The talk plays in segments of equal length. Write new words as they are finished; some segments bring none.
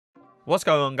What's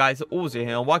going on, guys? Auzio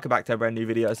here and welcome back to a brand new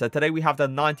video. So today we have the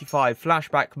 95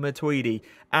 Flashback Matuidi,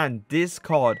 and this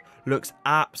card looks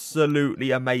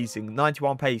absolutely amazing.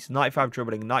 91 pace, 95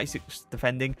 dribbling, 96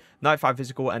 defending, 95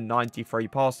 physical and 93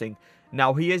 passing.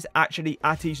 Now he is actually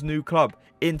at his new club,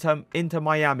 Inter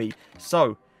Miami.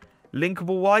 So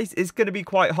linkable wise, it's going to be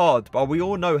quite hard, but we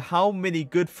all know how many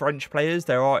good French players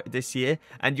there are this year,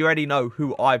 and you already know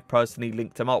who I've personally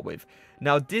linked him up with.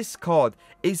 Now this card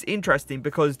is interesting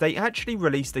because they actually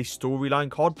released a storyline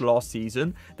card last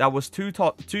season that was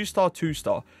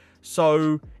 2-star.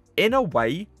 So in a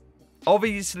way,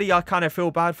 obviously I kind of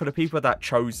feel bad for the people that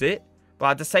chose it.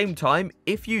 But at the same time,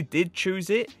 if you did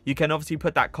choose it, you can obviously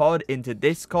put that card into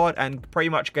this card and pretty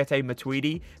much get a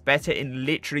Matuidi better in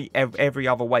literally every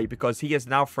other way, because he is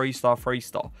now 3-star.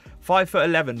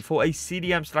 5'11" for a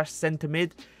CDM / centre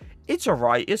mid. It's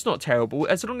alright, it's not terrible.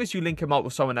 As long as you link him up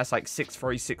with someone that's like 6'3",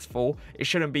 6'4", it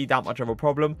shouldn't be that much of a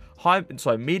problem.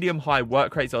 Medium high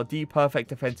work rates are the perfect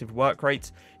defensive work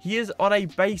rates. He is on a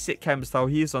basic chem style,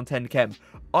 he is on 10 chem.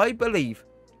 I believe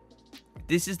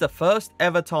this is the first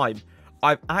ever time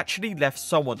I've actually left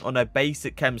someone on a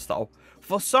basic chem style.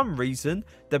 For some reason,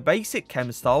 the basic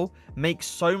chem style makes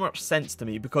so much sense to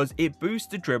me because it boosts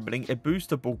the dribbling, it boosts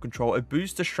the ball control, it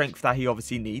boosts the strength that he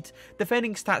obviously needs.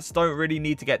 Defending stats don't really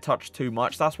need to get touched too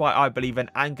much. That's why I believe an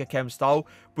anchor chem style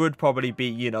would probably be,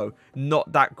 you know,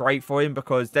 not that great for him,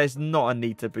 because there's not a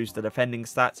need to boost the defending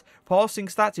stats. Passing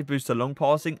stats, it boosts the long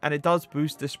passing, and it does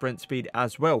boost the sprint speed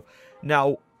as well.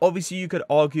 Now, obviously, you could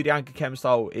argue the anchor chem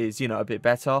style is, you know, a bit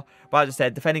better. But as I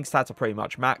said, defending stats are pretty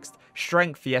much maxed.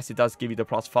 Strength, yes, it does give you the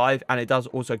 +5. And it does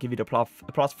also give you the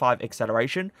 +5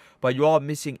 acceleration. But you are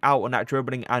missing out on that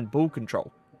dribbling and ball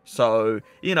control. So,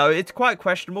 you know, it's quite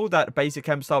questionable that basic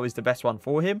chem style is the best one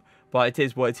for him. But it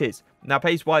is what it is. Now,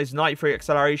 pace-wise, 93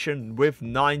 acceleration with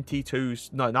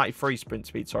 93 sprint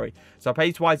speed, sorry. So,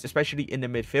 pace-wise, especially in the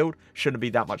midfield, shouldn't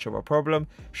be that much of a problem.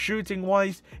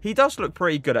 Shooting-wise, he does look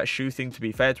pretty good at shooting, to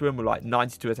be fair to him, with like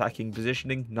 92 attacking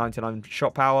positioning, 99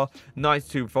 shot power,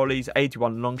 92 volleys,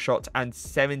 81 long shots, and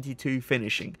 72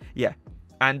 finishing. Yeah,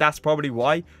 and that's probably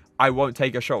why I won't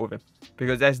take a shot with him,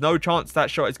 because there's no chance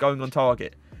that shot is going on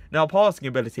target. Now, passing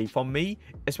ability, for me,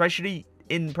 especially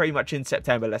pretty much in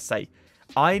September, let's say,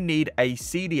 I need a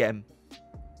CDM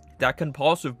that can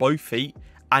pass with both feet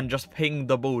and just ping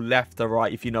the ball left to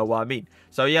right, if you know what I mean.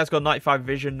 So he has got 95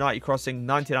 vision, 90 crossing,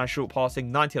 99 short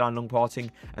passing, 99 long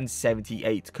passing, and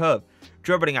 78 curve.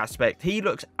 Dribbling aspect, he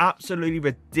looks absolutely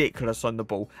ridiculous on the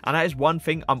ball, and that is one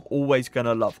thing I'm always going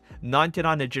to love.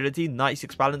 99 agility,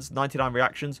 96 balance, 99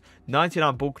 reactions,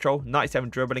 99 ball control, 97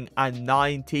 dribbling, and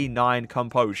 99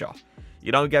 composure.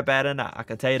 You don't get better than that, I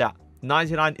can tell you that.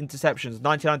 99 interceptions,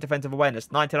 99 defensive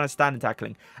awareness, 99 standing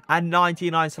tackling, and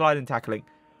 99 sliding tackling.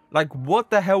 Like,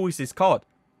 what the hell is this card?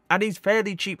 And he's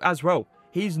fairly cheap as well.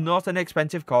 He's not an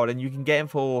expensive card, and you can get him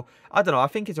for, I don't know, I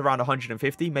think it's around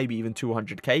 150, maybe even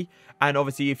 200k. And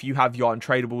obviously, if you have your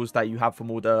untradables that you have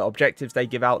from all the objectives they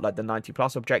give out, like the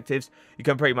 90+ objectives, you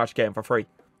can pretty much get him for free.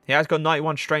 He has got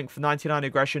 91 strength, 99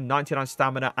 aggression, 99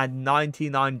 stamina, and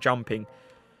 99 jumping.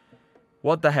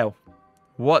 What the hell?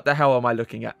 What the hell am I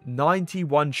looking at?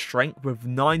 91 strength with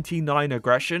 99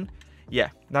 aggression? Yeah,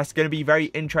 that's going to be very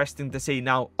interesting to see.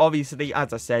 Now, obviously,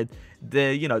 as I said,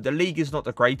 the league is not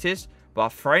the greatest, but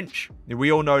French,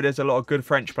 we all know there's a lot of good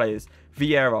French players.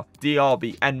 Vieira,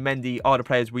 Diaby, and Mendy are the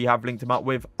players we have linked him up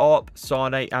with. Arp,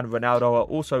 Sane, and Ronaldo are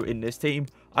also in this team.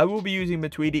 I will be using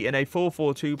Matuidi in a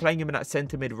 4-4-2, playing him in that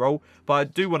centre mid role, but I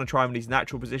do want to try him in his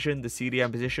natural position, the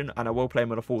CDM position, and I will play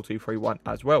him on a 4-2-3-1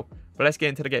 as well. But let's get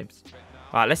into the games.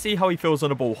 Alright, let's see how he feels on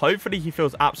the ball. Hopefully, he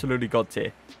feels absolutely god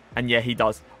tier. And yeah, he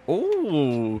does.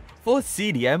 Oh, for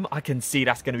CDM, I can see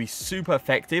that's going to be super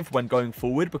effective when going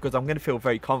forward, because I'm going to feel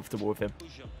very comfortable with him.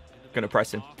 Going to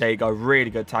press him. There you go. Really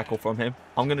good tackle from him.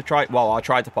 I'm going to try... Well, I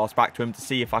tried to pass back to him to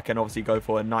see if I can obviously go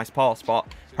for a nice pass, but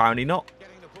apparently not.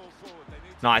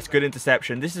 Nice. Good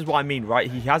interception. This is what I mean,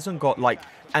 right? He hasn't got, like,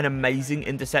 an amazing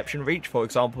interception reach. For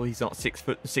example, he's not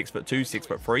 6'2",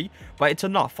 6'3", but it's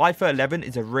enough. 5'11"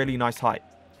 is a really nice height.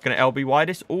 Going to LB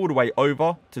widest all the way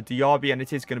over to Diaby, and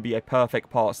it is going to be a perfect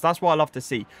pass. That's what I love to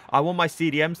see. I want my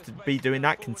CDMs to be doing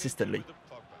that consistently.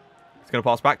 He's going to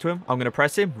pass back to him. I'm going to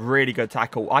press him. Really good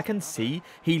tackle. I can see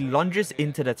he lunges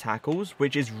into the tackles,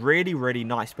 which is really, really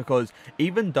nice, because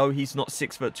even though he's not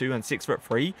 6'2" and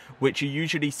 6'3", which you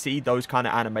usually see those kind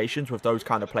of animations with those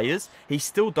kind of players, he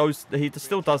still does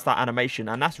that animation,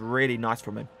 and that's really nice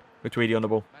from him. Matuidi on the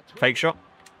ball. Fake shot.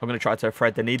 I'm going to try to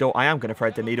thread the needle. I am going to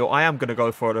thread the needle. I am going to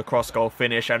go for the cross goal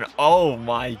finish. And oh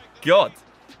my god.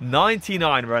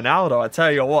 99 Ronaldo. I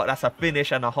tell you what, that's a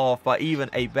finish and a half, but even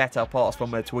a better pass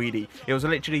from Matuidi. It was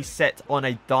literally set on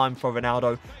a dime for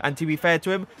Ronaldo, and to be fair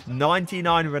to him,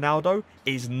 99 Ronaldo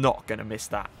is not going to miss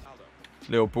that.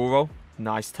 Little ball roll.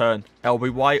 Nice turn.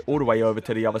 LBY all the way over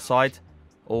to the other side.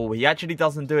 Oh, he actually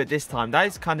doesn't do it this time. That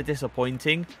is kind of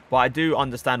disappointing, but I do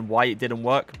understand why it didn't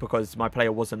work, because my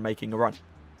player wasn't making a run.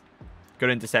 Good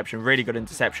interception, really good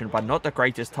interception, but not the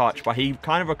greatest touch. But he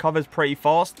kind of recovers pretty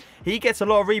fast. He gets a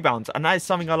lot of rebounds, and that is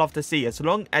something I love to see. As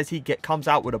long as he comes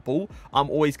out with a ball, I'm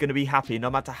always going to be happy, no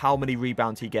matter how many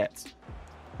rebounds he gets.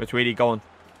 Matuidi, go on.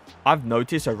 I've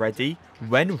noticed already,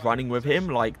 when running with him,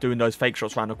 like doing those fake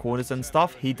shots around the corners and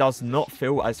stuff, he does not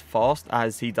feel as fast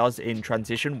as he does in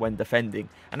transition when defending.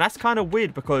 And that's kind of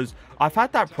weird, because I've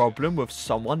had that problem with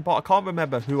someone, but I can't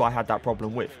remember who I had that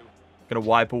problem with. Gonna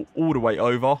wide ball all the way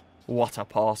over. What a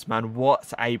pass, man.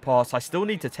 What a pass. I still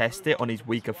need to test it on his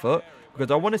weaker foot,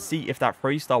 because I want to see if that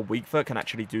freestyle weak foot can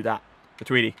actually do that.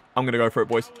 Matuidi, I'm going to go for it,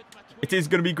 boys. It is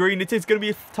going to be green. It is going to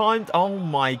be timed. Oh,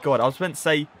 my God. I was meant to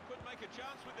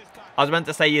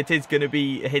say it is going to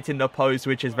be hitting the post,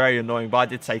 which is very annoying, but I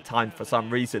did say timed for some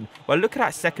reason. Well, look at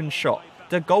that second shot.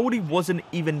 The goalie wasn't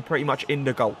even pretty much in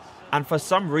the goal. And for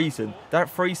some reason, that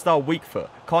freestyle weak foot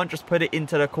can't just put it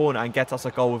into the corner and get us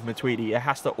a goal with Matuidi. It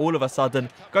has to all of a sudden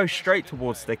go straight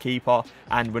towards the keeper,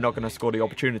 and we're not going to score the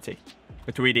opportunity.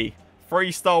 Matuidi,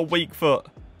 freestyle weak foot.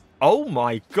 Oh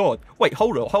my God. Wait,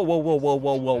 hold up.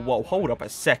 Whoa. Hold up a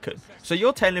second. So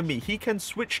you're telling me he can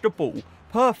switch the ball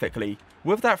perfectly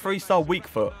with that freestyle weak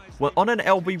foot on an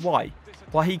LBY,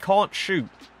 but he can't shoot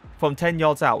from 10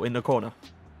 yards out in the corner?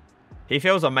 He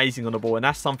feels amazing on the ball, and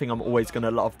that's something I'm always going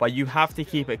to love. But you have to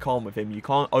keep it calm with him. You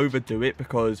can't overdo it,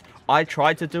 because I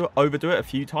tried to overdo it a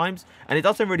few times, and it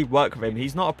doesn't really work with him.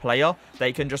 He's not a player that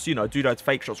you can just, you know, do those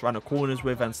fake shots around the corners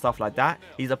with and stuff like that.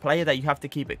 He's a player that you have to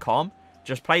keep it calm.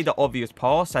 Just play the obvious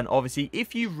pass, and obviously,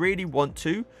 if you really want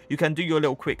to, you can do your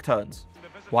little quick turns.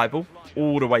 Wide ball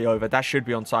all the way over. That should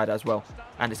be onside as well,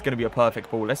 and it's going to be a perfect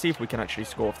ball. Let's see if we can actually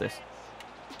score off this.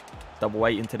 Double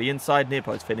weight into the inside, near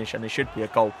post finish, and it should be a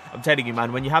goal. I'm telling you,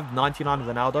 man, when you have 99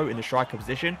 Ronaldo in the striker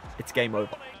position, it's game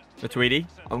over. Matuidi,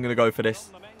 I'm going to go for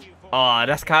this.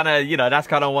 That's kind of, you know, that's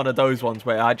kind of one of those ones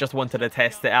where I just wanted to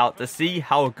test it out to see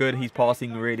how good his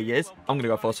passing really is. I'm going to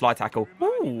go for a slide tackle.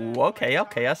 Ooh, okay,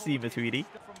 I see Matuidi.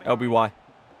 LBY.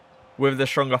 With the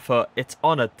stronger foot, it's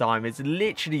on a dime. It's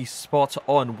literally spot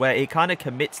on, where it kind of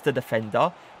commits the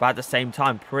defender, but at the same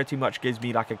time pretty much gives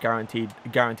me like a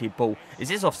guaranteed ball. Is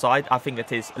this offside? I think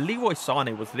it is. Leroy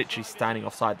Sané was literally standing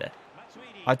offside there.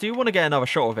 I do want to get another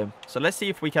shot of him, so let's see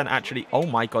if we can actually... Oh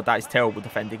my God, that is terrible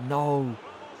defending. No.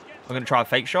 I'm going to try a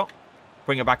fake shot,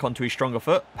 bring it back onto his stronger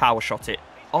foot, power shot it.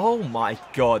 Oh my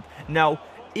God. Now,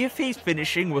 if his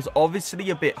finishing was obviously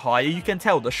a bit higher, you can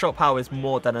tell the shot power is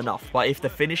more than enough. But if the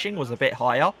finishing was a bit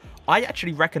higher, I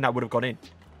actually reckon that would have gone in.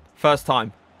 First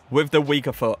time with the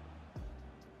weaker foot.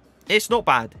 It's not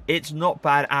bad. It's not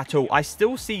bad at all. I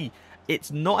still see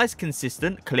it's not as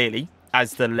consistent, clearly,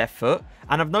 as the left foot.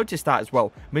 And I've noticed that as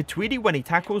well. Matuidi, when he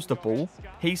tackles the ball,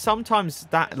 he sometimes,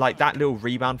 that little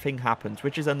rebound thing happens,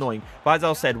 which is annoying. But as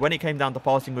I said, when it came down to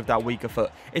passing with that weaker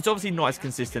foot, it's obviously not as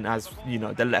consistent as, you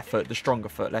know, the left foot, the stronger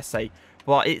foot, let's say.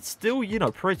 But it's still, you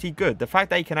know, pretty good. The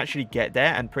fact that he can actually get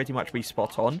there and pretty much be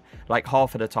spot on, like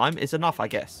half of the time, is enough, I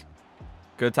guess.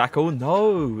 Good tackle.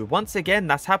 No. Once again,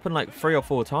 that's happened like 3 or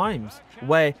 4 times.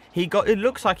 Where it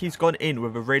looks like he's gone in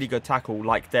with a really good tackle,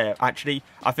 like there. Actually,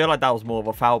 I feel like that was more of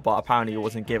a foul, but apparently it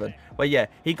wasn't given. But yeah,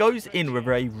 he goes in with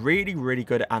a really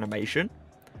good animation.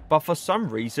 But for some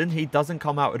reason, he doesn't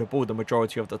come out with the ball the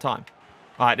majority of the time.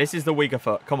 Alright, this is the weaker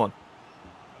foot. Come on.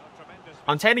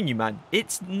 I'm telling you, man,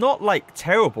 it's not like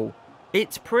terrible.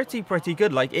 It's pretty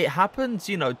good. Like, it happens,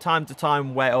 you know, time to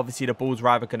time where obviously the ball's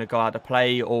either going to go out of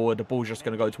play or the ball's just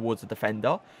going to go towards the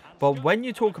defender. But when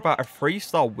you talk about a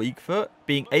freestyle weak foot,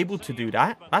 being able to do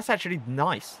that, that's actually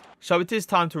nice. So it is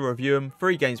time to review him.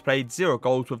 3 games played, 0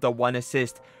 goals with the 1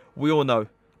 assist. We all know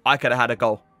I could have had a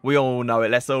goal. We all know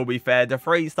it. Let's all be fair. The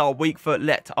freestyle weak foot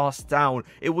let us down.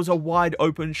 It was a wide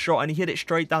open shot and he hit it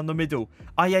straight down the middle.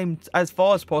 I aimed as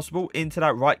far as possible into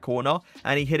that right corner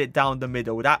and he hit it down the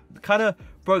middle. That kind of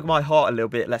broke my heart a little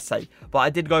bit, let's say. But I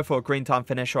did go for a green time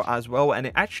finish shot as well, and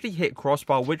it actually hit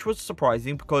crossbar, which was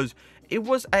surprising because it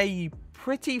was a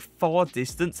pretty far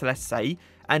distance, let's say.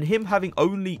 And him having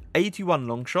only 81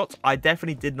 long shots, I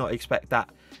definitely did not expect that.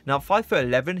 Now,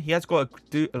 5'11", he has got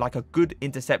a good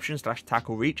interception /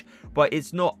 tackle reach, but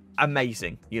it's not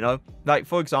amazing, you know? Like,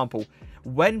 for example,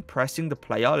 when pressing the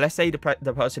player, let's say the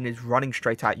person is running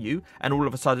straight at you, and all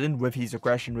of a sudden, with his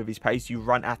aggression, with his pace, you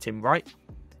run at him, right?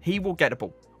 He will get the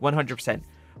ball, 100%.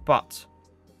 But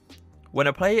When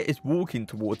a player is walking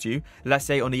towards you, let's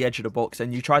say on the edge of the box,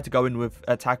 and you try to go in with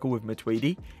a tackle with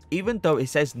Matuidi, even though it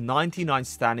says 99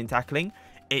 standing tackling,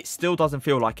 it still doesn't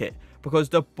feel like it, because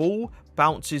the ball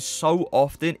bounces so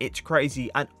often, it's crazy.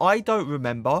 And I don't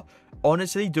remember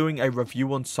honestly doing a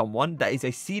review on someone that is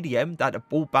a CDM that the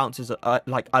ball bounces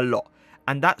like a lot.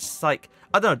 And that's like,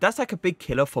 I don't know, that's like a big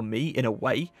killer for me in a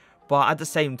way, but at the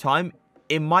same time,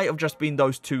 it might have just been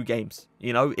those 2 games,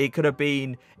 you know. It could have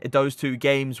been those 2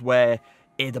 games where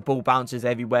the ball bounces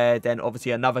everywhere. Then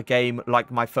obviously another game,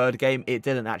 like my 3rd game, it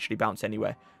didn't actually bounce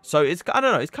anywhere. So it's, I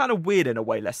don't know, it's kind of weird in a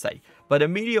way, let's say. But a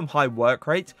medium-high work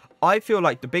rate, I feel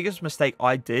like the biggest mistake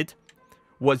I did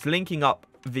was linking up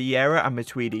Vieira and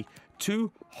Matuidi,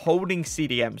 2 holding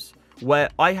CDMs, where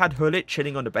I had Hullet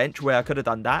chilling on the bench, where I could have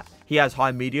done that. He has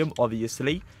high medium,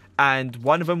 obviously, and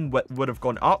one of them would have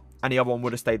gone up and the other one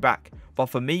would have stayed back. But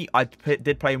for me, I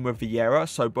did play him with Vieira,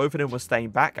 so both of them were staying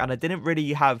back, and I didn't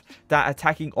really have that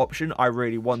attacking option I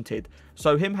really wanted.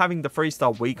 So him having the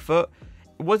 3-star weak foot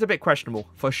was a bit questionable.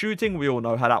 For shooting, we all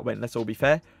know how that went, let's all be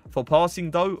fair. For passing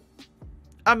though,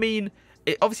 I mean,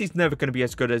 it obviously is never going to be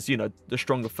as good as, you know, the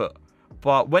stronger foot.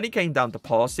 But when it came down to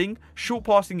passing, short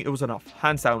passing, it was enough.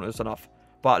 Hands down, it was enough.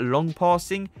 But long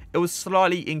passing, it was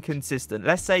slightly inconsistent.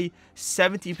 Let's say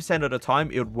 70% of the time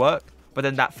it would work, but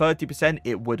then that 30%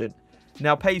 it wouldn't.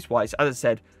 Now, pace-wise, as I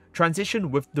said, transition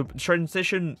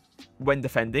when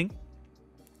defending,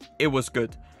 it was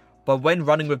good. But when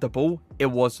running with the ball, it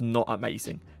was not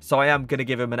amazing. So I am going to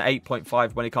give him an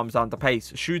 8.5 when it comes down to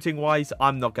pace. Shooting-wise,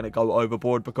 I'm not going to go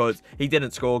overboard because he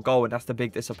didn't score a goal, and that's the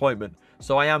big disappointment.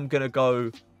 So I am going to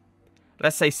go,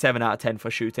 let's say 7 out of 10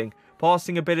 for shooting.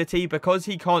 Passing ability, because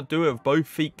he can't do it with both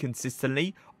feet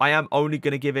consistently, I am only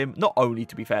going to give him, not only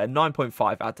to be fair,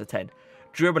 9.5 out of 10.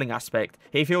 Dribbling aspect,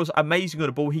 he feels amazing on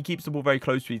the ball. He keeps the ball very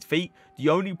close to his feet. The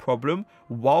only problem,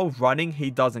 while running,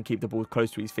 he doesn't keep the ball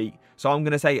close to his feet. So I'm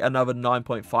going to say another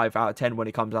 9.5 out of 10 when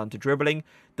it comes down to dribbling.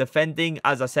 Defending,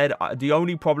 as I said, the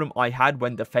only problem I had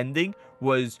when defending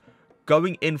was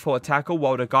going in for a tackle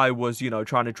while the guy was, you know,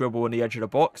 trying to dribble on the edge of the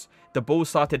box. The ball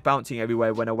started bouncing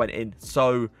everywhere when I went in.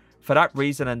 So for that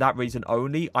reason and that reason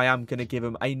only, I am going to give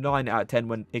him a 9 out of 10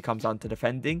 when it comes down to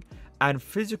defending. And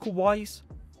physical-wise,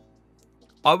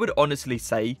 I would honestly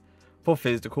say, for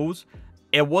physicals,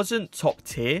 it wasn't top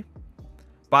tier,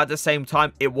 but at the same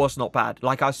time, it was not bad.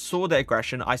 Like, I saw the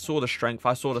aggression, I saw the strength,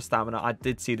 I saw the stamina, I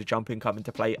did see the jumping come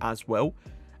into play as well.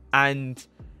 And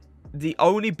the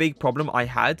only big problem I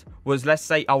had was, let's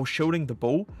say I was shielding the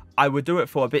ball, I would do it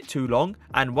for a bit too long,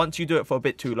 and once you do it for a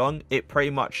bit too long, it pretty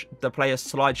much, the player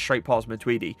slides straight past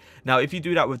Matuidi. Now, if you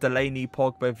do that with Elena,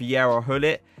 Pogba, Vieira, or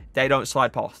Hullet, they don't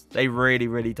slide past. They really,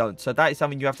 really don't. So that is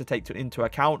something you have to take into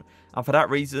account. And for that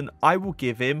reason, I will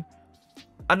give him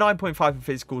a 9.5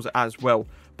 for physicals as well.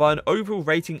 But an overall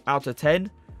rating out of 10,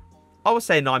 I would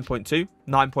say 9.2,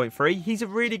 9.3. He's a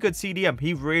really good CDM.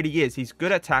 He really is. He's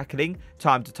good at tackling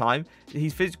time to time.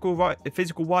 He's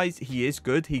physical-wise, he is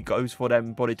good. He goes for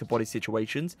them body-to-body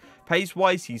situations.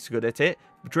 Pace-wise, he's good at it.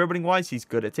 Dribbling-wise, he's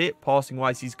good at it.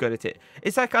 Passing-wise, he's good at it.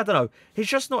 It's like, I don't know. He's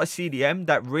just not a CDM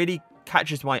that really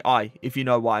catches my eye, if you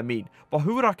know what I mean. But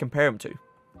who would I compare him to?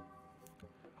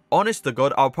 Honest to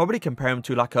God, I'll probably compare him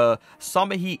to like a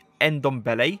Summer Heat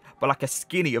Ndombele, but like a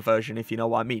skinnier version, if you know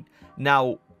what I mean.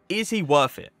 Now, is he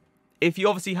worth it? If you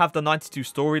obviously have the 92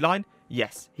 storyline,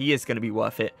 yes, he is going to be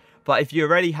worth it. But if you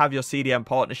already have your CDM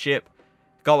partnership,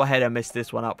 go ahead and miss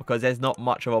this one out because there's not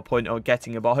much of a point on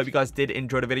getting it. But I hope you guys did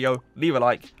enjoy the video. Leave a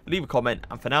like, leave a comment,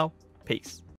 and for now,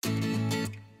 peace.